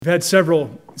We've had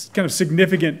several kind of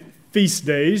significant feast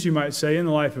days, you might say, in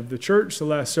the life of the church the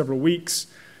last several weeks,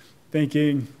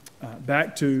 thinking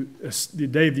back to the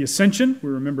day of the Ascension. We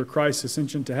remember Christ's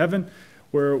ascension to heaven,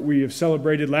 where we have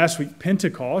celebrated last week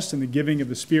Pentecost and the giving of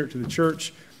the Spirit to the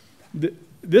church.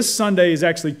 This Sunday is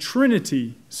actually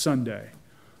Trinity Sunday.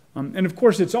 And of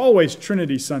course, it's always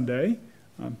Trinity Sunday.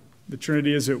 The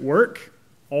Trinity is at work,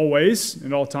 always,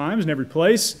 at all times, in every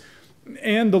place.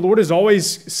 And the Lord is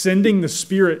always sending the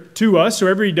Spirit to us. So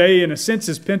every day, in a sense,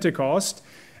 is Pentecost.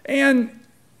 And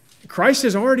Christ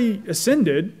has already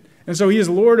ascended. And so He is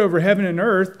Lord over heaven and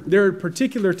earth. There are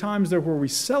particular times there where we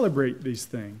celebrate these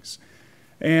things.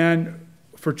 And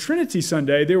for Trinity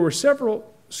Sunday, there were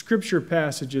several Scripture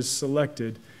passages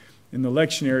selected in the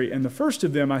lectionary. And the first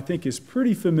of them, I think, is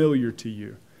pretty familiar to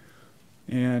you.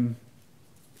 And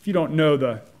if you don't know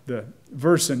the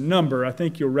verse and number, I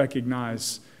think you'll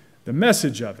recognize the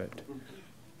message of it.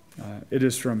 It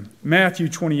is from Matthew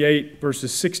 28,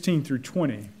 verses 16 through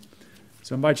 20.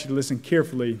 So I invite you to listen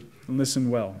carefully and listen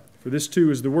well. For this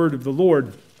too is the word of the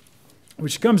Lord,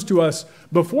 which comes to us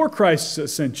before Christ's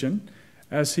ascension,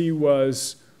 as He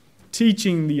was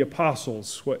teaching the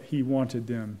apostles what He wanted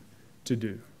them to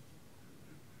do.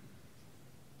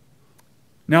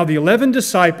 Now the 11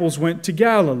 disciples went to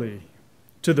Galilee,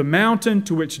 to the mountain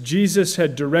to which Jesus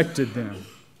had directed them.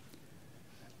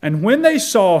 And when they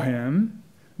saw Him,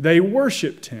 they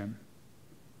worshipped Him.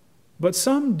 But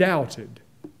some doubted.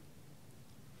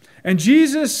 And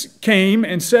Jesus came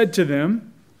and said to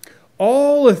them,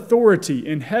 "All authority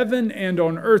in heaven and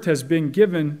on earth has been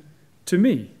given to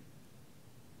me.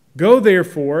 Go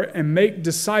therefore and make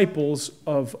disciples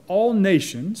of all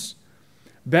nations,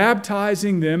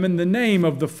 baptizing them in the name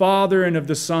of the Father and of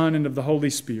the Son and of the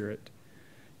Holy Spirit,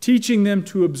 teaching them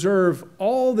to observe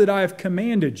all that I have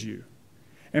commanded you.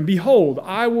 And behold,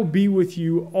 I will be with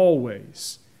you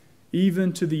always,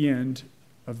 even to the end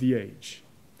of the age."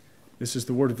 This is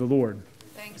the word of the Lord.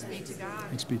 Thanks be to God.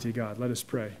 Thanks be to God. Let us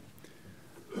pray.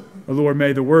 O Lord,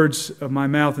 may the words of my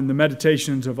mouth and the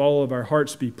meditations of all of our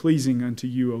hearts be pleasing unto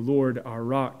you, O Lord, our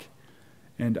rock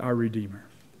and our Redeemer.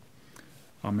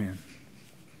 Amen.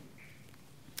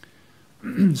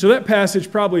 So that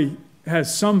passage probably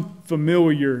has some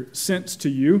familiar sense to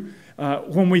you.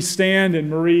 When we stand, and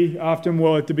Marie often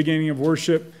will at the beginning of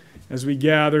worship, as we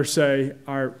gather, say,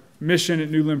 our mission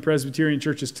at Newland Presbyterian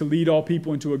Church is to lead all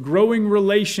people into a growing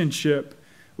relationship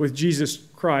with Jesus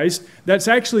Christ. That's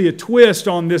actually a twist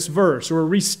on this verse, or a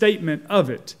restatement of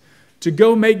it. To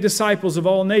go make disciples of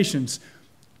all nations,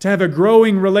 to have a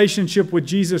growing relationship with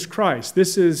Jesus Christ.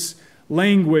 This is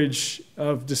language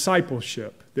of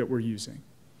discipleship that we're using.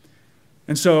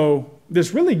 And so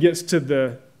this really gets to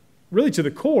the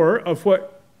core of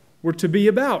what we're to be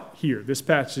about here, this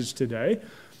passage today.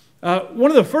 One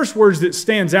of the first words that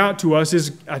stands out to us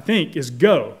is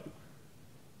go.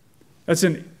 That's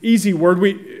an easy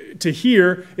word to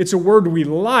hear. It's a word we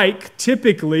like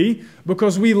typically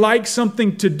because we like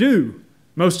something to do,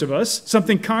 most of us,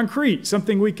 something concrete,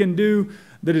 something we can do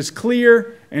that is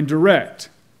clear and direct.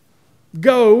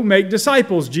 Go make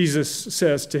disciples, Jesus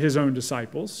says to His own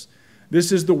disciples.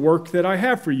 This is the work that I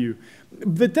have for you.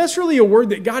 But that's really a word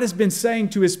that God has been saying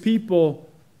to His people,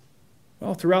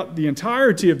 well, throughout the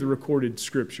entirety of the recorded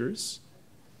Scriptures.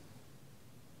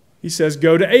 He says,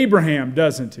 go to Abraham,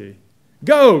 doesn't He?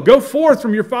 Go forth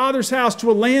from your father's house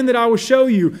to a land that I will show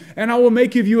you, and I will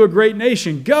make of you a great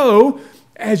nation. Go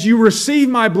as you receive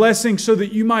my blessing so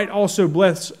that you might also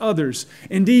bless others.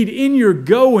 Indeed, in your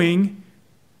going,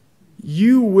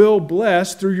 you will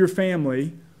bless through your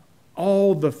family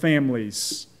all the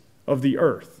families of the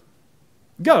earth.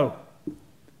 Go.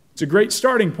 It's a great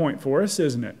starting point for us,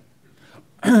 isn't it?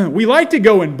 We like to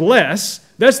go and bless.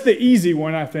 That's the easy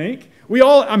one, I think.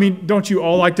 Don't you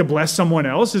all like to bless someone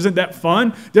else? Isn't that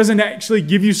fun? Doesn't it actually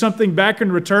give you something back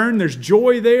in return? There's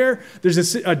joy there.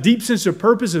 There's a deep sense of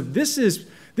purpose of this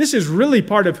is really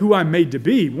part of who I'm made to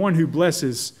be, one who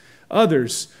blesses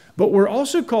others. But we're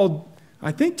also called,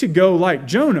 I think, to go like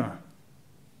Jonah,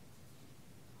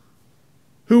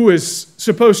 who was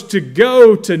supposed to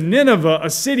go to Nineveh, a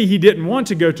city he didn't want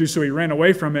to go to, so he ran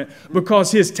away from it,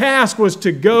 because his task was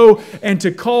to go and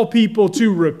to call people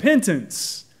to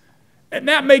repentance. And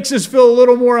that makes us feel a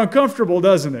little more uncomfortable,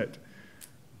 doesn't it?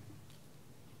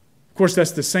 Of course,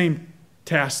 that's the same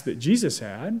task that Jesus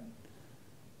had.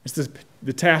 It's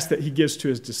the task that He gives to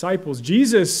His disciples.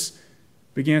 Jesus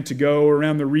began to go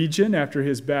around the region after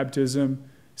His baptism,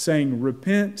 saying,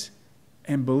 repent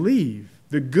and believe.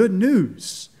 The good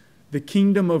news, the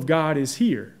kingdom of God is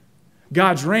here.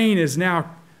 God's reign is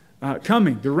now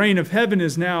coming. The reign of heaven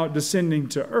is now descending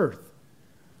to earth.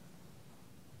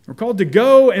 We're called to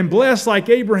go and bless like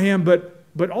Abraham,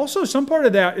 but also some part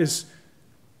of that is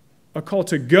a call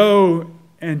to go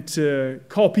and to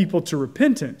call people to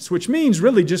repentance, which means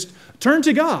really just turn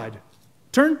to God.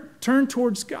 Turn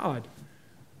towards God.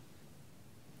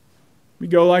 We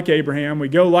go like Abraham. We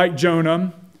go like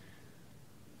Jonah.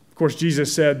 Of course,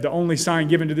 Jesus said the only sign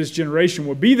given to this generation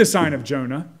will be the sign of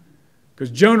Jonah, because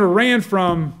Jonah ran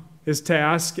from his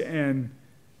task and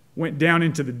went down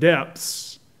into the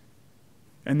depths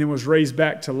and then was raised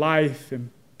back to life and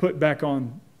put back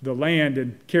on the land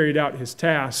and carried out his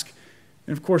task.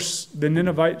 And of course, the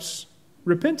Ninevites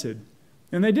repented,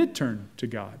 and they did turn to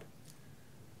God.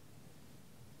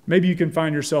 Maybe you can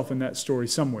find yourself in that story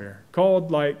somewhere.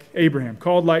 Called like Abraham,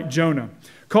 called like Jonah,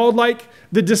 called like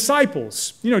the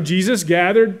disciples. You know, Jesus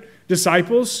gathered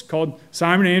disciples called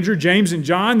Simon, Andrew, James, and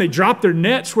John. They dropped their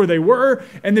nets where they were,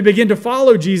 and they began to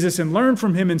follow Jesus and learn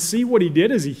from him and see what he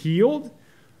did as he healed.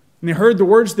 And they heard the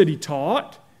words that he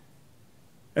taught.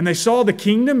 And they saw the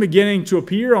kingdom beginning to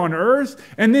appear on earth.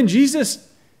 And then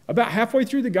Jesus, about halfway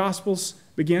through the Gospels,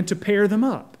 began to pair them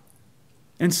up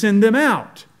and send them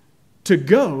out to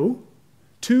go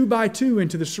 2 by 2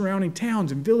 into the surrounding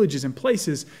towns and villages and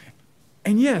places.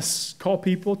 And yes, call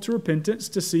people to repentance,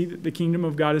 to see that the kingdom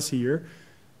of God is here,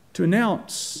 to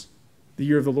announce the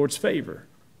year of the Lord's favor.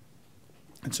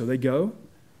 And so they go and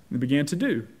they began to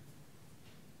do.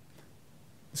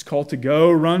 This call to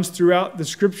go runs throughout the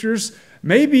Scriptures.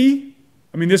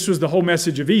 This was the whole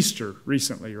message of Easter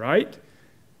recently, right?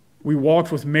 We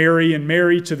walked with Mary and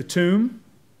Mary to the tomb.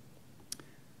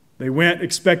 They went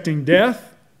expecting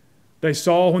death. They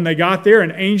saw when they got there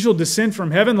an angel descend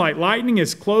from heaven like lightning,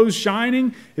 his clothes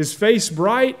shining, his face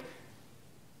bright,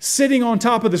 sitting on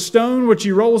top of the stone, which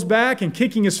he rolls back and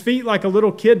kicking his feet like a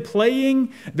little kid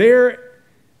playing there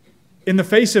in the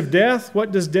face of death.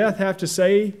 What does death have to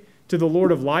say to the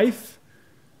Lord of life?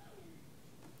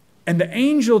 And the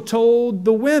angel told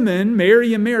the women,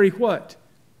 Mary and Mary, what?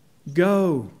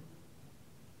 Go.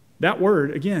 That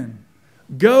word again.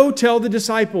 Go tell the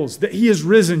disciples that he is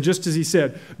risen, just as he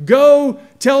said. Go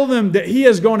tell them that he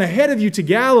has gone ahead of you to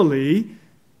Galilee.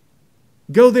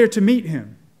 Go there to meet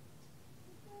him.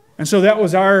 And so that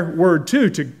was our word too,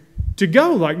 to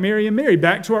go like Mary and Mary,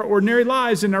 back to our ordinary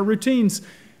lives and our routines,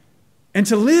 and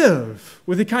to live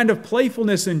with a kind of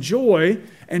playfulness and joy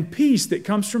and peace that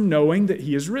comes from knowing that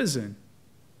he is risen.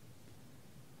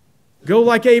 Go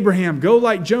like Abraham, go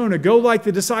like Jonah, go like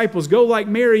the disciples, go like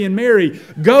Mary and Mary.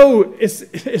 Go,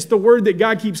 it's the word that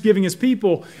God keeps giving his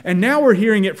people. And now we're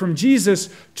hearing it from Jesus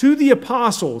to the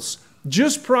apostles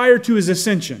just prior to his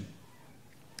ascension.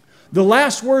 The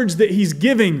last words that he's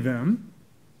giving them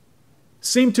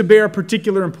seem to bear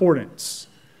particular importance.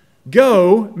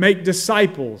 Go make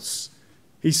disciples,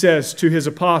 he says to his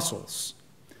apostles,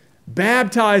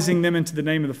 baptizing them into the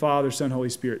name of the Father, Son, Holy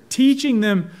Spirit, teaching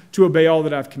them to obey all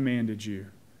that I've commanded you.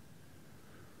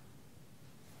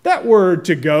 That word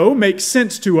to go makes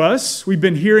sense to us. We've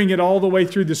been hearing it all the way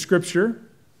through the Scripture.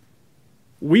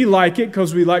 We like it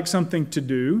because we like something to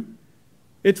do.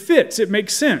 It fits. It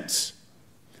makes sense.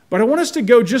 But I want us to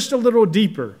go just a little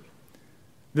deeper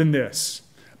than this,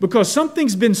 because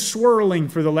something's been swirling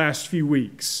for the last few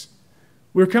weeks.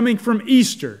 We're coming from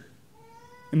Easter,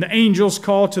 and the angels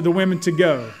call to the women to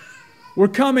go. We're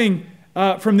coming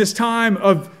from this time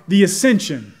of the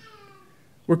Ascension.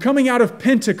 We're coming out of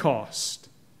Pentecost.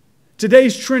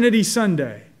 Today's Trinity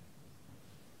Sunday.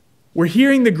 We're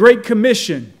hearing the Great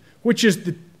Commission, which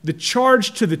is the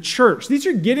charge to the church. These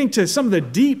are getting to some of the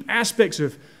deep aspects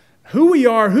of who we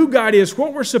are, who God is,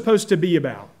 what we're supposed to be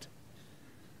about.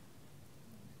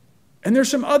 And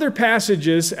there's some other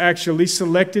passages actually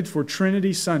selected for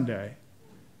Trinity Sunday.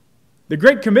 The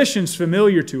Great Commission's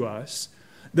familiar to us.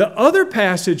 The other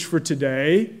passage for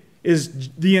today is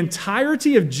the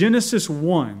entirety of Genesis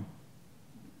 1.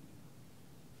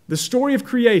 The story of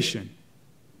creation,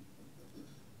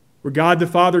 where God the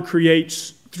Father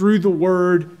creates through the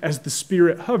Word as the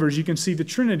Spirit hovers. You can see the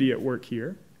Trinity at work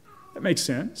here. That makes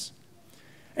sense.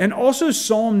 And also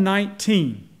Psalm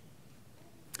 19,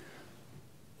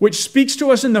 which speaks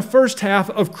to us in the first half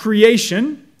of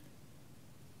creation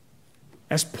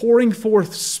as pouring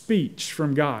forth speech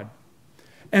from God.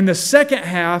 And the second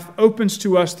half opens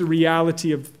to us the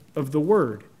reality of the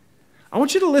Word. I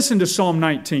want you to listen to Psalm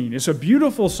 19. It's a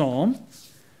beautiful psalm.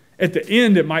 At the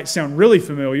end, it might sound really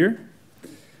familiar.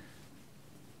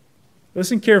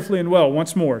 Listen carefully and well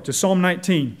once more to Psalm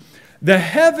 19. The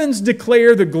heavens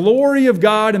declare the glory of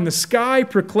God, and the sky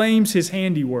proclaims his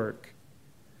handiwork.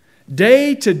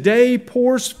 Day to day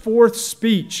pours forth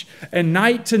speech, and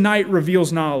night to night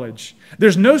reveals knowledge.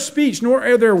 There's no speech, nor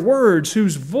are there words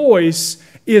whose voice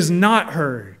is not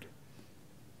heard.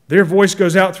 Their voice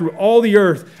goes out through all the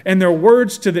earth, and their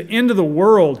words to the end of the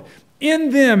world.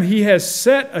 In them he has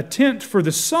set a tent for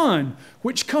the sun,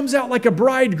 which comes out like a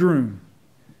bridegroom,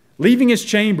 leaving his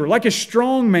chamber like a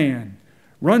strong man,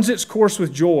 runs its course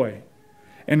with joy.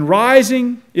 And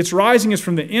its rising is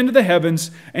from the end of the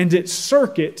heavens, and its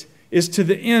circuit is to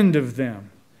the end of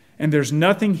them. And there's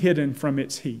nothing hidden from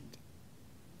its heat.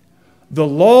 The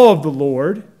law of the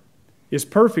Lord is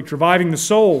perfect, reviving the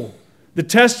soul. The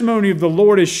testimony of the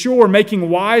Lord is sure, making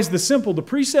wise the simple. The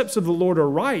precepts of the Lord are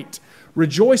right,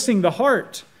 rejoicing the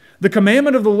heart. The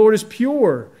commandment of the Lord is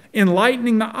pure,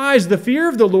 enlightening the eyes. The fear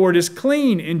of the Lord is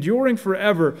clean, enduring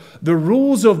forever. The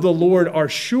rules of the Lord are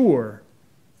sure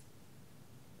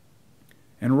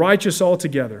and righteous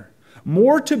altogether.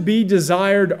 More to be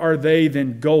desired are they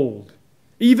than gold,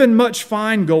 even much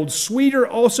fine gold, sweeter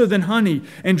also than honey,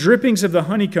 and drippings of the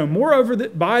honeycomb. Moreover,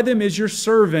 that by them is your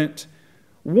servant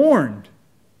warned.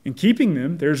 In keeping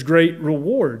them, there's great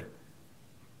reward.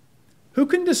 Who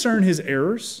can discern his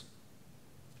errors?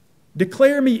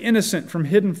 Declare me innocent from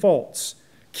hidden faults.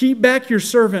 Keep back your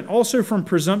servant also from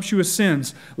presumptuous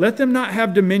sins. Let them not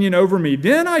have dominion over me.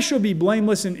 Then I shall be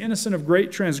blameless and innocent of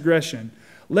great transgression.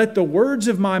 Let the words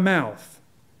of my mouth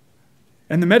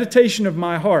and the meditation of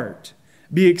my heart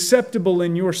be acceptable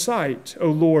in your sight, O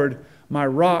Lord, my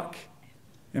rock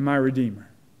and my redeemer.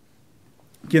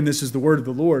 Again, this is the word of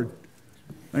the Lord.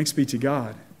 Thanks be to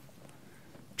God.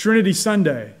 Trinity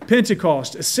Sunday,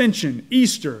 Pentecost, Ascension,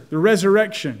 Easter, the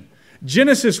resurrection,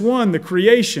 Genesis 1, the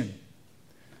creation,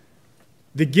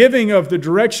 the giving of the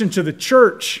direction to the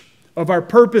church of our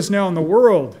purpose now in the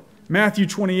world, Matthew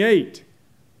 28.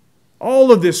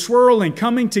 All of this swirling,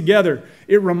 coming together.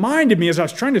 It reminded me, as I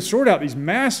was trying to sort out these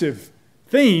massive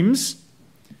themes,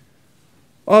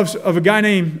 of a guy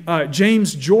named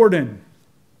James Jordan,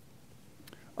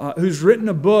 who's written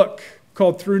a book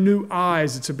called Through New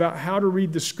Eyes. It's about how to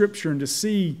read the Scripture and to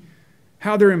see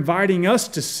how they're inviting us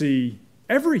to see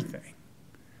everything.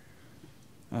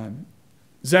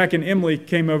 Zach and Emily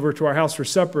came over to our house for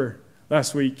supper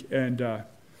last week, and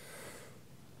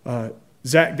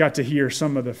Zach got to hear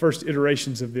some of the first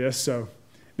iterations of this. So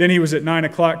then he was at 9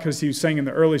 o'clock because he was singing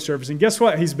the early service. And guess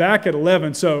what? He's back at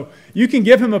 11. So you can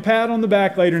give him a pat on the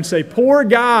back later and say, poor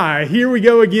guy, here we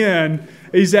go again.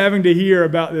 He's having to hear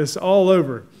about this all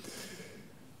over.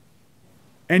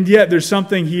 And yet there's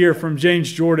something here from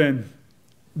James Jordan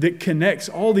that connects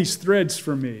all these threads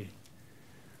for me.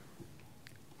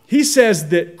 He says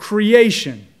that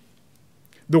creation,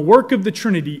 the work of the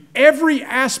Trinity, every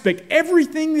aspect,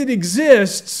 everything that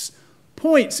exists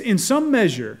points in some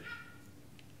measure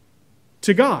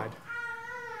to God.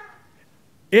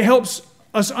 It helps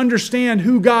us understand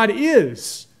who God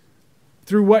is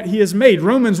through what He has made.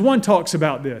 Romans 1 talks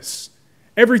about this.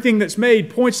 Everything that's made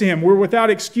points to Him. We're without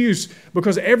excuse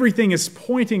because everything is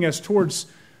pointing us towards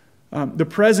the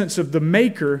presence of the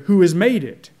Maker who has made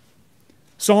it.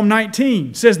 Psalm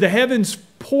 19 says, the heavens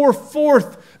pour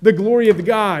forth the glory of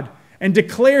God and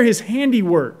declare His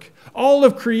handiwork. All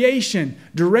of creation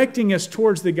directing us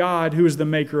towards the God who is the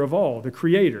maker of all, the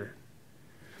Creator.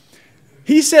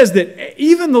 He says that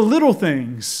even the little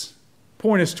things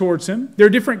point us towards Him. There are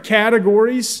different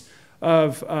categories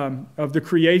of the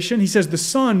creation. He says the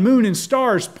sun, moon, and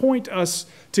stars point us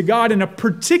to God in a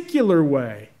particular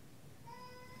way.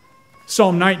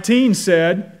 Psalm 19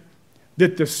 said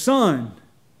that the sun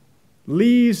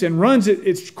leaves and runs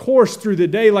its course through the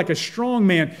day like a strong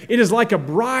man. It is like a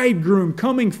bridegroom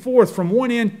coming forth from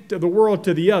one end of the world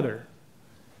to the other.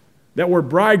 That word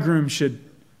bridegroom should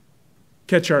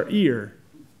catch our ear.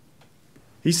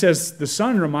 He says the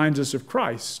sun reminds us of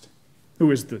Christ, who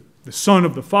is the Son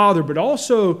of the Father, but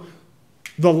also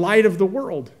the light of the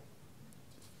world,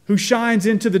 who shines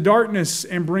into the darkness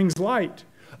and brings light.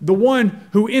 The one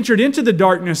who entered into the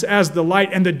darkness as the light,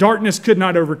 and the darkness could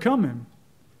not overcome Him.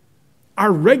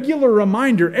 Our regular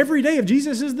reminder every day of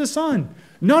Jesus is the sun.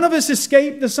 None of us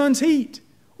escape the sun's heat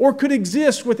or could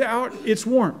exist without its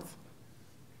warmth.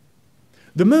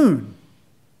 The moon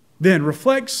then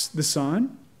reflects the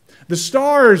sun. The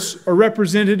stars are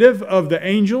representative of the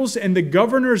angels and the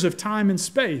governors of time and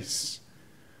space.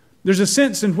 There's a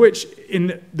sense in which,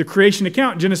 in the creation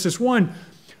account, Genesis 1,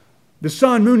 the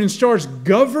sun, moon, and stars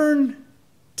govern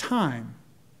time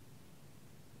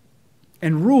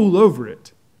and rule over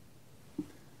it.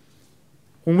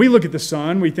 When we look at the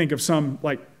sun, we think of some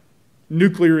like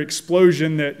nuclear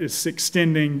explosion that is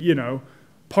extending,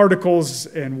 particles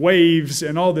and waves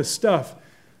and all this stuff.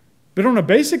 But on a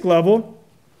basic level,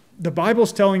 the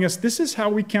Bible's telling us this is how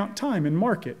we count time and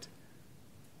mark it.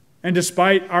 And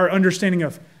despite our understanding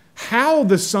of how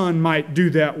the sun might do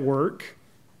that work,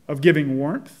 of giving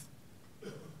warmth,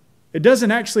 it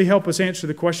doesn't actually help us answer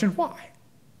the question, why?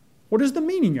 What is the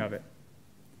meaning of it?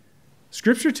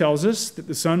 Scripture tells us that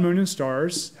the sun, moon, and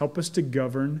stars help us to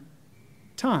govern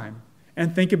time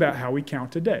and think about how we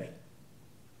count a day.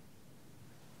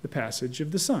 The passage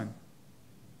of the sun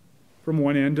from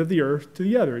one end of the earth to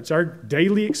the other. It's our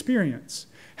daily experience.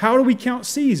 How do we count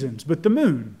seasons but the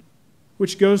moon,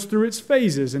 which goes through its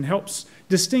phases and helps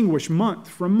distinguish month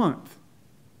from month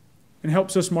and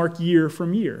helps us mark year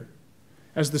from year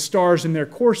as the stars in their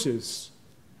courses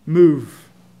move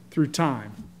through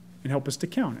time and help us to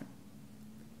count it.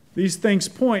 These things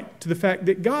point to the fact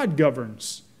that God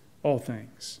governs all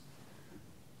things,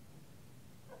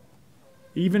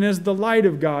 even as the light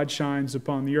of God shines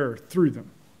upon the earth through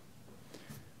them.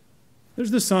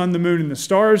 There's the sun, the moon, and the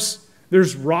stars.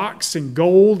 There's rocks and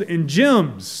gold and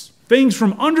gems, things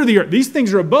from under the earth. These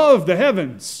things are above the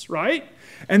heavens, right?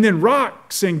 And then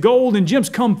rocks and gold and gems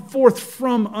come forth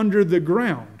from under the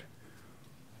ground.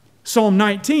 Psalm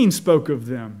 19 spoke of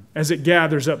them as it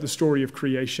gathers up the story of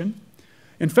creation.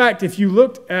 In fact, if you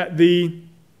looked at the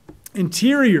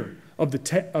interior of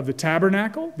the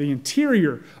tabernacle, the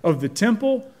interior of the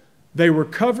temple, they were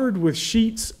covered with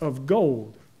sheets of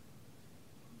gold.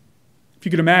 If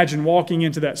you could imagine walking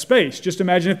into that space, just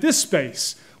imagine if this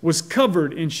space was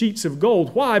covered in sheets of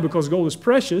gold. Why? Because gold is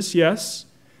precious, yes.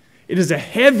 It is a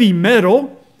heavy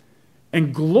metal,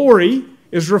 and glory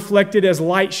is reflected as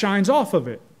light shines off of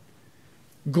it.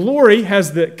 Glory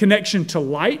has the connection to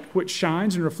light, which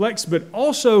shines and reflects, but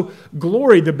also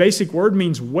glory, the basic word,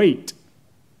 means weight.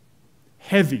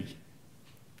 Heavy.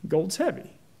 Gold's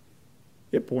heavy.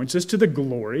 It points us to the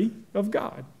glory of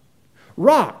God.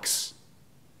 Rocks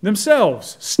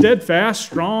themselves, steadfast,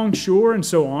 strong, sure, and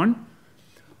so on,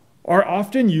 are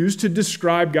often used to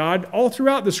describe God all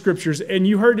throughout the Scriptures, and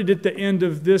you heard it at the end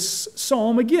of this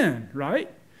psalm again,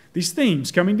 right? These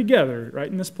themes coming together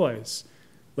right in this place.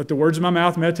 Let the words of my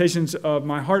mouth, meditations of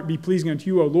my heart be pleasing unto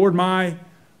you, O Lord, my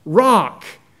rock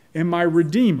and my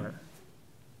redeemer.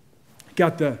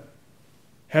 Got the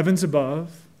heavens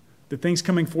above, the things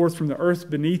coming forth from the earth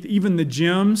beneath, even the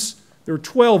gems. There were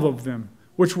 12 of them,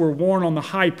 which were worn on the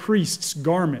high priest's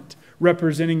garment,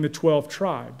 representing the 12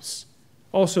 tribes,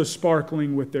 also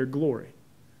sparkling with their glory.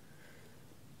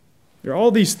 There are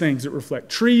all these things that reflect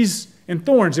trees and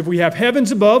thorns. If we have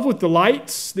heavens above with the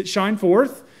lights that shine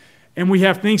forth, and we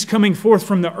have things coming forth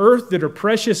from the earth that are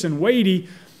precious and weighty,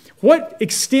 what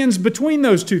extends between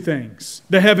those two things,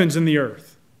 the heavens and the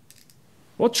earth?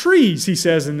 Well, trees, he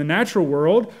says, in the natural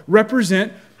world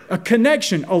represent a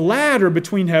connection, a ladder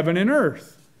between heaven and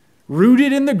earth.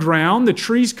 Rooted in the ground, the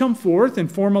trees come forth and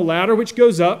form a ladder which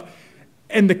goes up,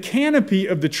 and the canopy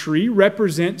of the tree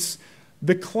represents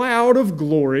the cloud of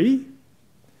glory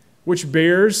which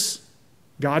bears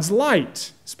God's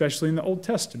light, especially in the Old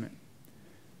Testament.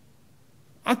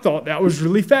 I thought that was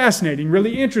really fascinating,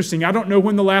 really interesting. I don't know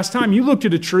when the last time you looked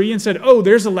at a tree and said, oh,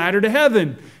 there's a ladder to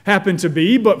heaven, happened to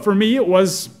be, but for me it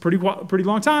was pretty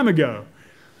long time ago.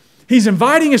 He's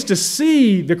inviting us to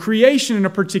see the creation in a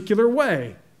particular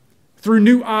way, through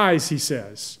new eyes, he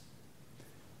says.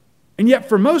 And yet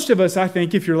for most of us, I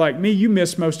think, if you're like me, you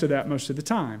miss most of that most of the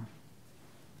time.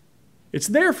 It's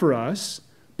there for us,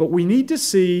 but we need to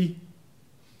see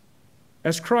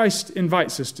as Christ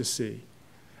invites us to see.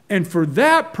 And for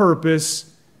that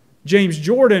purpose, James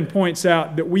Jordan points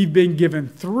out that we've been given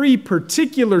 3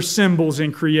 particular symbols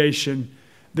in creation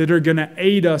that are going to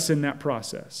aid us in that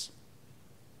process.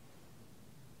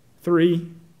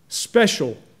 3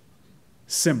 special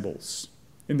symbols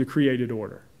in the created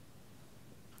order.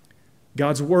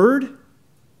 God's Word,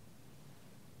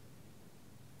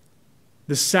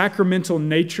 the sacramental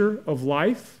nature of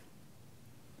life,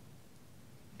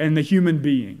 and the human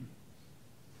being.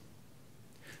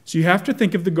 So you have to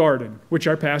think of the garden, which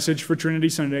our passage for Trinity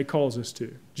Sunday calls us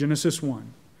to. Genesis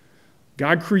 1.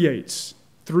 God creates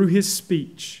through His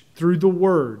speech, through the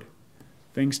Word,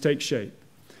 things take shape.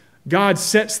 God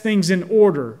sets things in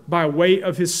order by way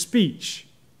of His speech.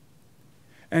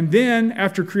 And then,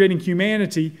 after creating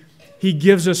humanity, He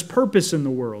gives us purpose in the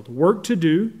world, work to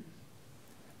do,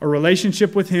 a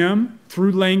relationship with Him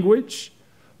through language,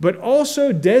 but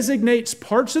also designates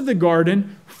parts of the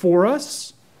garden for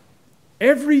us.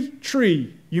 Every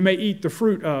tree you may eat the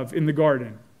fruit of in the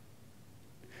garden,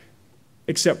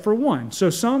 except for one. So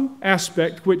some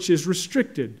aspect which is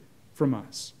restricted from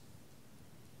us.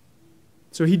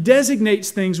 So He designates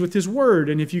things with His Word,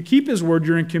 and if you keep His Word,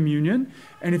 you're in communion,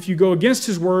 and if you go against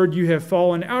His Word, you have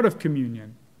fallen out of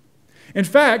communion. In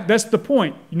fact, that's the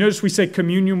point. You notice we say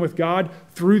communion with God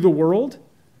through the world.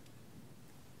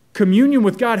 Communion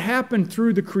with God happened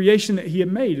through the creation that He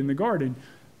had made in the garden.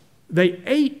 they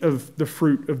ate of the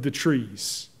fruit of the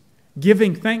trees,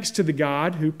 giving thanks to the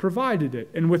God who provided it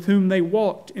and with whom they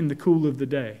walked in the cool of the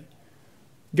day.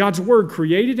 God's Word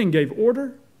created and gave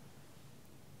order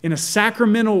in a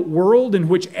sacramental world in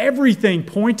which everything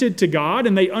pointed to God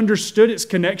and they understood its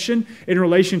connection in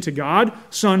relation to God.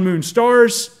 Sun, moon,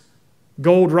 stars,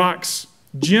 gold, rocks,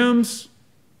 gems,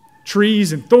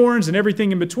 trees and thorns and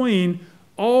everything in between,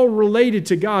 all related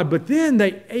to God. But then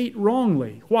they ate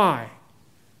wrongly. Why?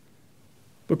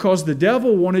 Because the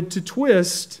devil wanted to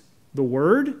twist the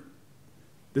Word,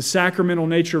 the sacramental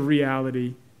nature of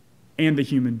reality, and the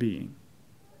human being,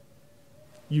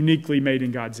 uniquely made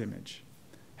in God's image.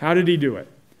 How did he do it?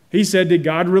 He said, did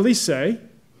God really say,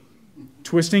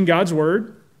 twisting God's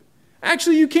Word,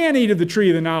 actually you can eat of the tree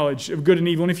of the knowledge of good and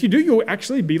evil, and if you do, you'll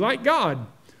actually be like God.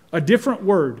 A different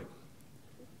word,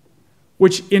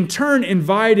 which in turn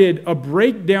invited a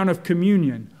breakdown of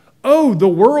communion. Oh, the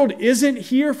world isn't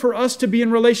here for us to be in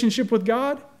relationship with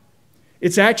God?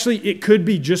 It could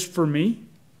be just for me.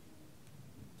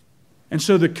 And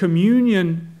so the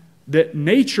communion that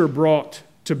nature brought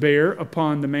to bear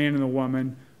upon the man and the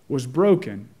woman was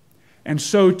broken. And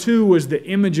so too was the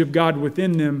image of God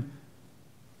within them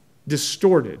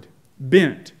distorted,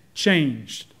 bent,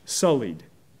 changed, sullied.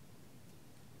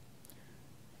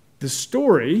 The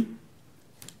story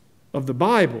of the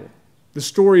Bible, the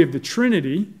story of the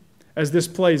Trinity, as this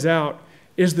plays out,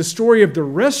 is the story of the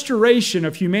restoration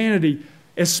of humanity,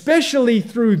 especially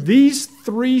through these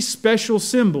three special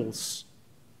symbols,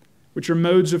 which are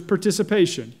modes of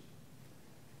participation,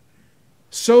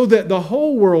 so that the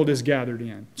whole world is gathered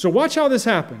in. So watch how this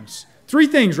happens. Three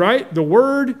things, right? The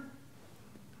Word.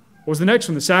 What was the next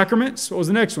one? The sacraments. What was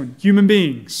the next one? Human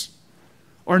beings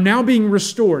are now being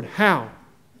restored. How?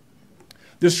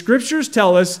 The Scriptures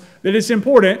tell us that it's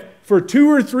important for 2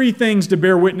 or 3 things to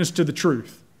bear witness to the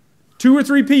truth. 2 or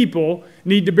 3 people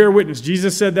need to bear witness.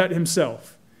 Jesus said that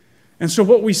himself. And so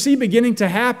what we see beginning to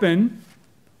happen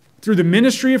through the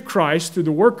ministry of Christ, through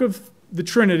the work of the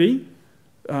Trinity,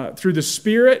 through the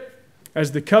Spirit,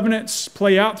 as the covenants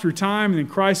play out through time and then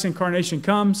Christ's incarnation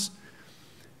comes,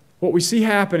 what we see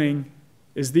happening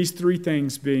is these 3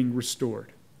 things being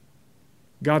restored.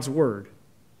 God's Word.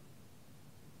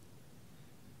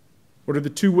 What are the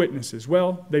 2 witnesses?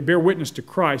 Well, they bear witness to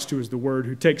Christ, who is the Word,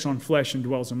 who takes on flesh and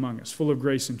dwells among us, full of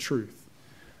grace and truth.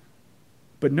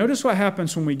 But notice what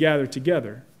happens when we gather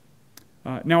together.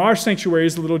 Now, our sanctuary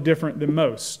is a little different than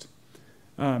most,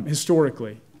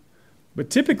 historically. But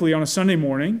typically on a Sunday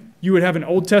morning, you would have an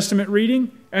Old Testament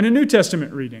reading and a New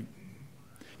Testament reading.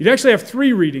 You'd actually have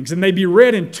 3 readings, and they'd be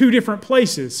read in 2 different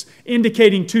places,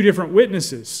 indicating 2 different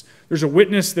witnesses. There's a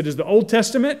witness that is the Old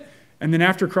Testament, and then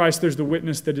after Christ, there's the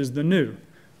witness that is the New.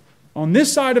 On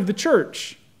this side of the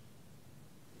church,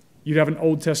 you'd have an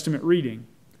Old Testament reading,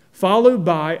 followed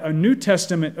by a New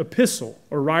Testament epistle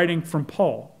or writing from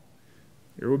Paul.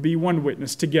 There would be 1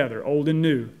 witness together, old and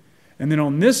new. And then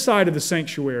on this side of the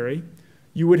sanctuary,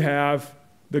 you would have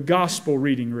the gospel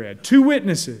reading read. 2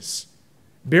 witnesses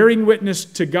bearing witness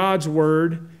to God's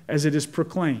Word as it is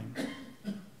proclaimed.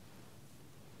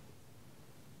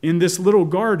 In this little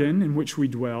garden in which we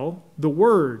dwell, the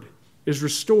Word is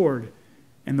restored,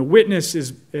 and the witness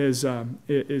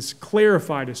is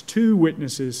clarified as 2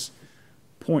 witnesses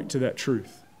point to that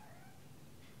truth.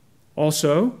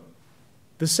 Also,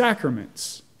 the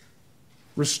sacraments,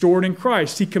 restored in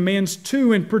Christ. He commands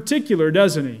 2 in particular,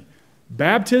 doesn't he?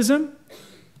 Baptism,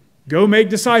 go make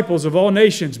disciples of all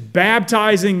nations,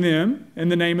 baptizing them in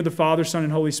the name of the Father, Son,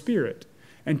 and Holy Spirit,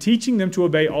 and teaching them to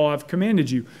obey all I've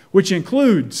commanded you, which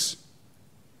includes,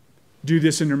 do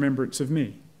this in remembrance of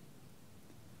me.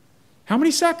 How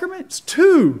many sacraments?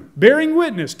 2, bearing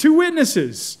witness, 2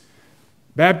 witnesses.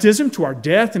 Baptism to our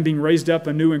death and being raised up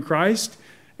anew in Christ.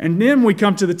 And then we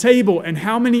come to the table, and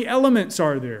how many elements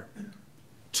are there?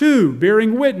 2,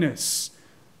 bearing witness,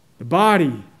 the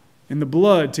body and the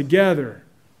blood together,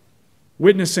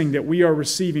 witnessing that we are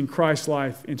receiving Christ's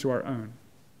life into our own.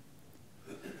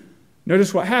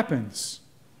 Notice what happens.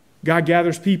 God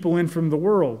gathers people in from the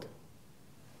world.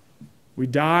 We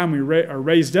die and we are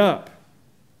raised up.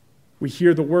 We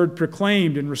hear the Word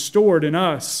proclaimed and restored in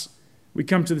us. We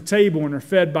come to the table and are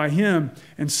fed by Him.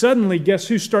 And suddenly, guess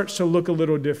who starts to look a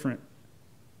little different?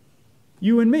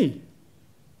 You and me.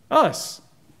 Us.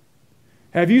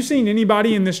 Have you seen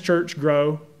anybody in this church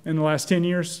grow in the last 10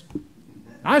 years?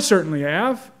 I certainly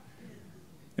have.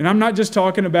 And I'm not just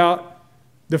talking about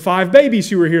the 5 babies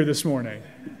who were here this morning,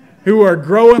 who are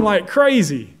growing like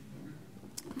crazy.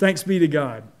 Thanks be to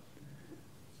God.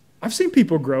 I've seen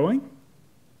people growing.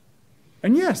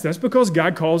 And yes, that's because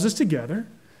God calls us together.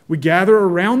 We gather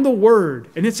around the Word,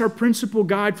 and it's our principal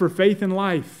guide for faith and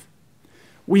life.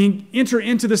 We enter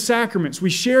into the sacraments. We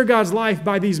share God's life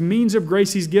by these means of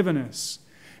grace He's given us.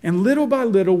 And little by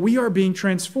little, we are being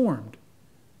transformed.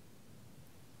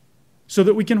 So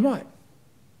that we can what?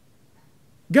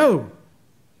 Go.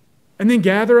 And then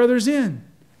gather others in.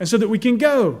 And so that we can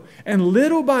go. And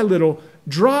little by little,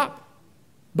 drop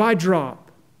by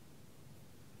drop,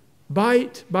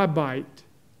 bite by bite,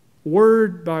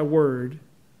 word by word,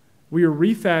 we are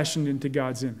refashioned into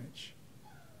God's image.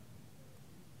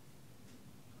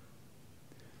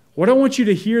 What I want you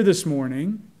to hear this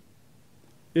morning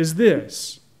is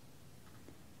this.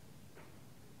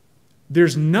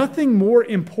 There's nothing more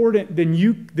important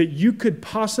that you could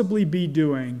possibly be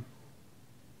doing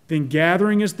than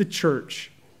gathering as the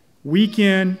church week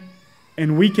in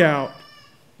and week out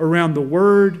around the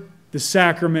Word, the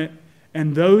sacrament,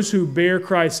 and those who bear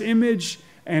Christ's image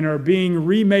and are being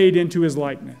remade into His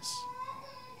likeness.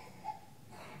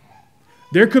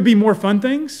 There could be more fun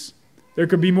things. There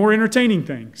could be more entertaining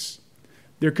things.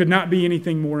 There could not be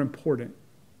anything more important.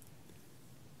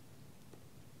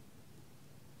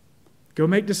 Go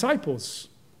make disciples,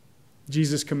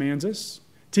 Jesus commands us,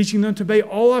 teaching them to obey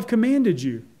all I've commanded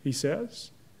you, He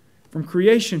says, from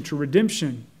creation to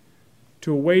redemption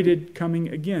to awaited coming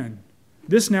again.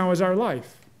 This now is our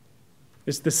life.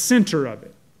 It's the center of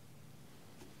it.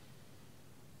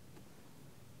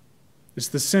 It's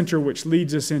the center which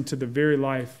leads us into the very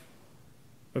life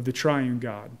of the triune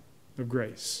God of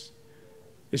grace.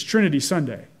 It's Trinity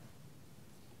Sunday.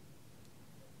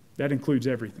 That includes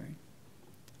everything.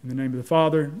 In the name of the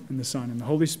Father, and the Son, and the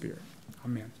Holy Spirit.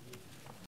 Amen.